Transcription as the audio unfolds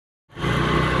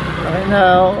Okay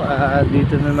now,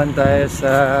 dito naman tayo sa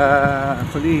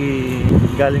actually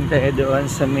galing tayo doon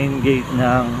sa main gate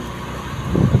ng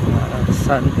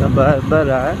Santa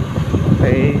Barbara.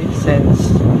 Okay,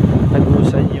 since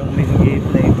tagusan yung main gate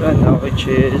na ito, no, which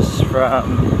is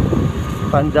from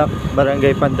Pandak,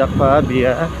 Barangay Pandak,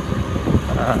 Pavia,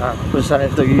 kung saan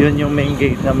ito, yun yung main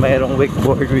gate na mayroong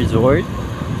wakeboard resort.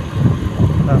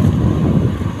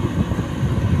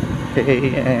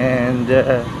 Okay, and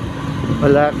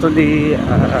wala actually,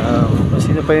 kung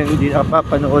sino pa yung hindi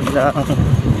nakapapanood ng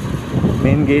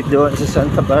main gate doon sa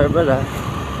Santa Barbara,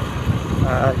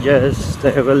 just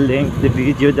I will link the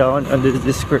video down on the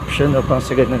description upang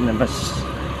sa ganun na mas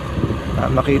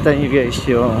makita nyo guys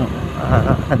yung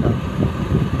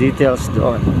details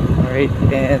doon. Alright,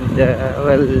 and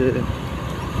well,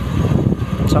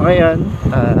 so ngayon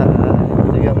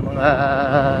ito yung mga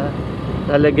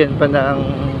lalagyan pa ng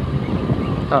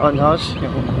townhouse,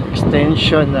 yung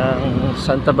extension ng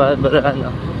Santa Barbara,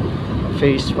 no?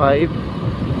 Phase 5.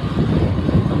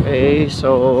 Okay,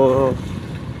 so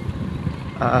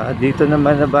dito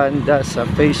naman na banda sa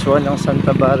phase 1 ng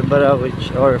Santa Barbara,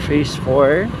 which or phase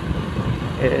 4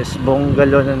 is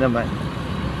bungalow na naman.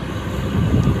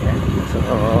 Ayan. So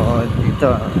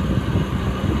dito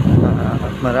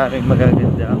maraming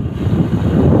magagandang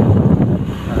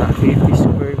 80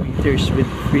 square meters with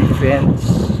free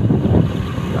fence.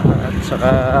 At saka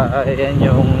ayan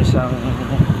yung isang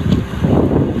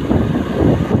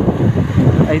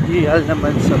ideal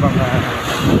naman sa mga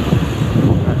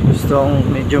gustong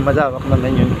medyo malawak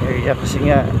naman yung area, kasi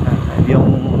nga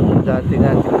yung dati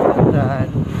natin pinuntahan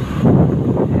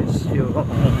is yung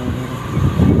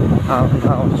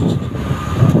townhouse.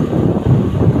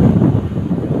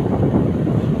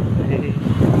 Okay.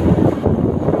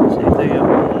 So ito yung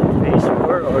phase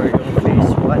 4 or yung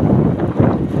phase 1.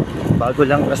 Bago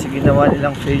lang kasi ginawa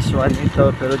nilang phase 1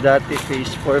 ito, pero dati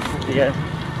phase 4 po yan.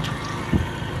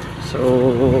 So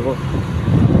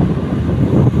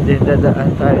then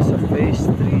dadaan tayo sa phase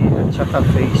 3 at saka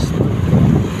phase 2,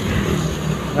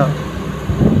 no?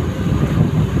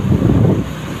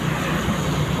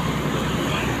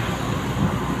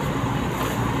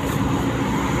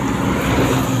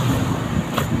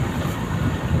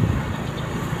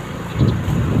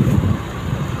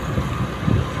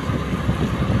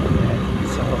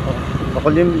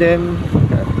 Makulimlim,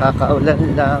 kakaulan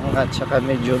lang, at saka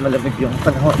medyo malamig yung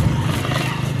panahon.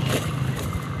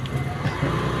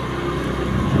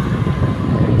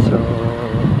 So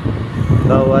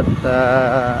bawat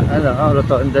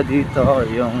rotonda dito or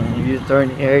yung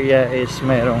U-turn area is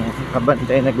mayroong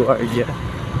kabantay na gwardiya.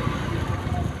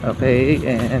 Okay,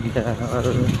 and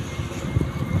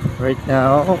right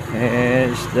now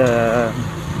is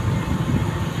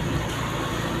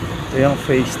ito yung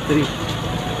phase 3.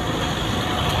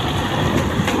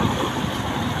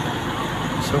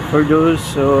 So for those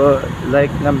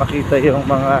like na makita yung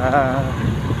mga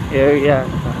area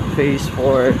phase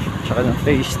 4 tsaka ng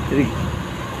phase 3,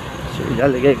 so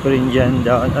ilalagay ko rin dyan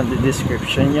down on the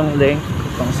description yung link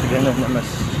kung sa ganun na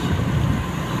mas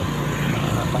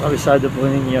makabisado po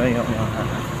ninyo yung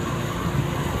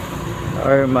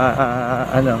or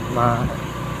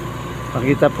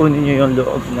makita po ninyo yung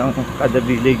loob ng kada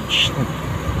village.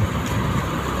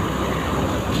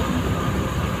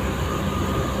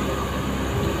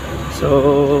 So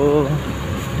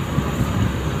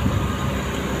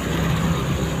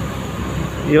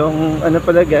yung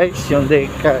pala guys, yung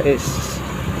deca is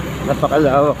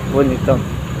napakalawak po nito,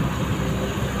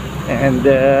 and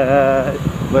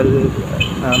well,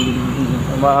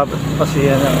 umaabot pa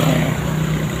siya ng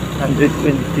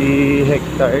 120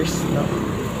 hectares, no?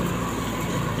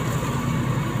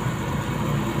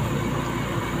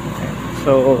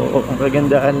 So ang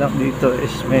kagandahan lang dito is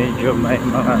medyo may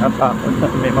mga bakod na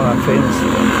may mga fence.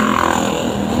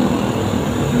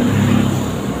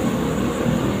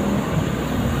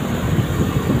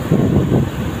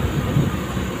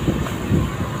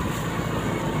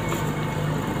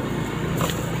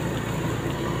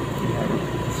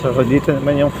 So dito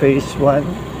naman yung phase 1.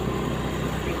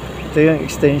 Ito yung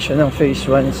extension ng phase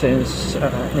 1 since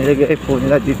nilagay po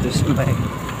nila dito sa may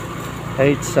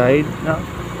right side, no?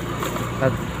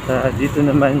 At dito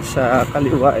naman sa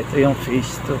kaliwa, ito yung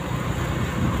phase 2.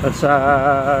 At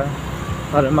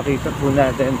para makita po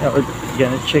natin or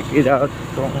gonna check it out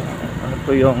kung ano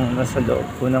po yung nasa loob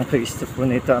po ng phase 2 po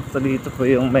nito. Actually ito po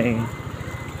yung may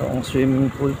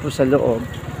swimming pool po sa loob.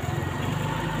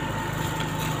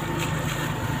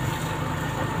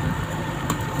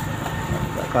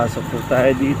 Pasok po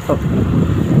tayo dito.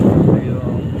 Ito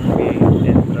yung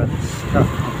gate entrance na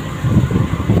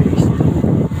phase 2.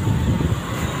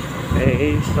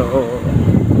 Okay, so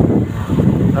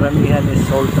karamihan is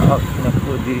sold out na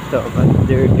po dito, but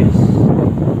there is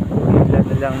ilan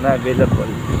na lang na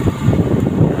available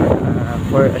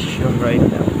for assume right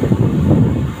now.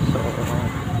 So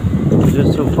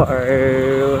just so far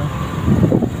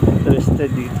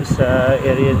interested dito sa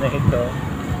area na ito,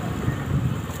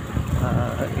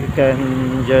 you can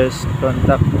just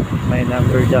contact my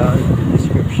number down in the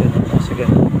description. Once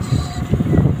again,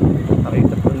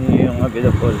 makita po niyo yung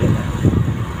available na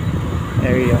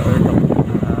area or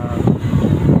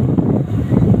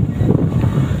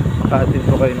makatin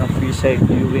po kayo ng free side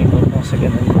viewing. Once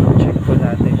again, check po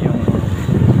natin yung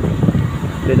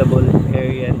available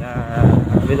area na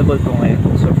available po ngayon.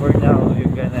 So for now,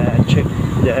 you're gonna check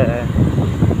the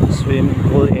swimming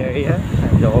pool area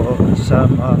and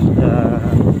some of the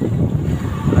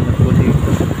ano po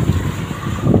dito,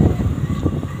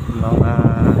 mga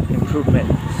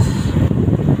improvements.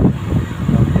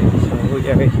 Okay, so we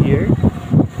are here.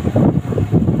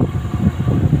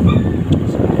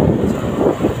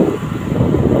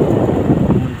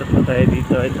 Pumunta po tayo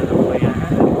dito. Ito na po yan.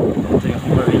 Ito yung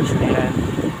orange na yan.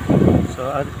 So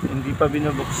at hindi pa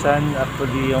binubuksan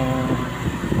actually yung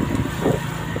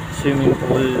swimming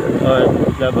pool or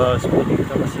clubhouse po dito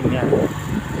kasi nga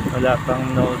wala pang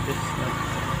notice na,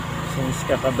 since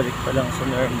kakabalik pa lang sa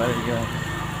normal yung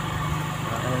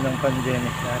ano ng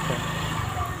pandemic natin.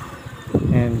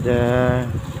 And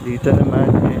dito naman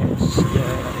is the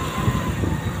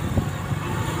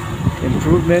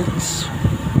improvements.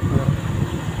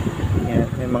 Yan,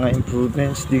 may mga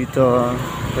improvements dito.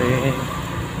 Okay.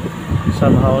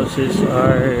 Some houses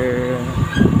are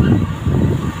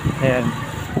ayan,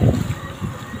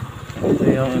 ito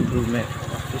yung improvement.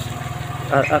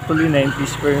 Actually 90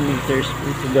 square meters po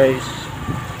ito guys.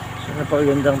 So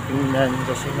napakagandang tingnan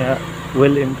kasi nga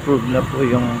well improved na po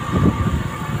yung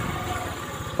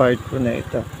part po na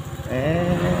ito.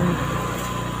 And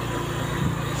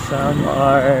some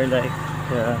are like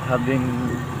having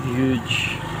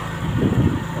huge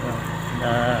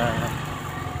na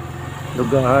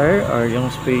lugar or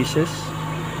yung spaces.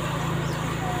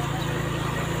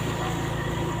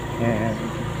 And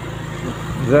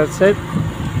that's it.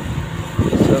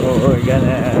 So we're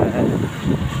gonna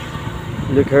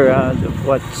look around of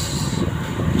what's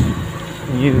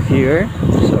new here.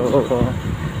 So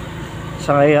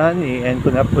sa ngayon, i-end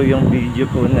ko na po yung video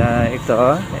po na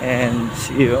ito, and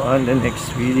see you on the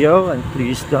next video. And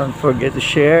please don't forget to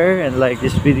share and like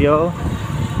this video,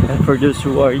 and for those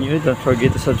who are new, don't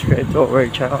forget to subscribe to our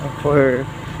channel for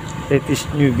latest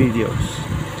new videos.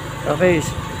 Okay,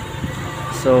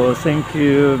 so thank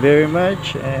you very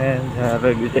much and have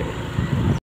a good day.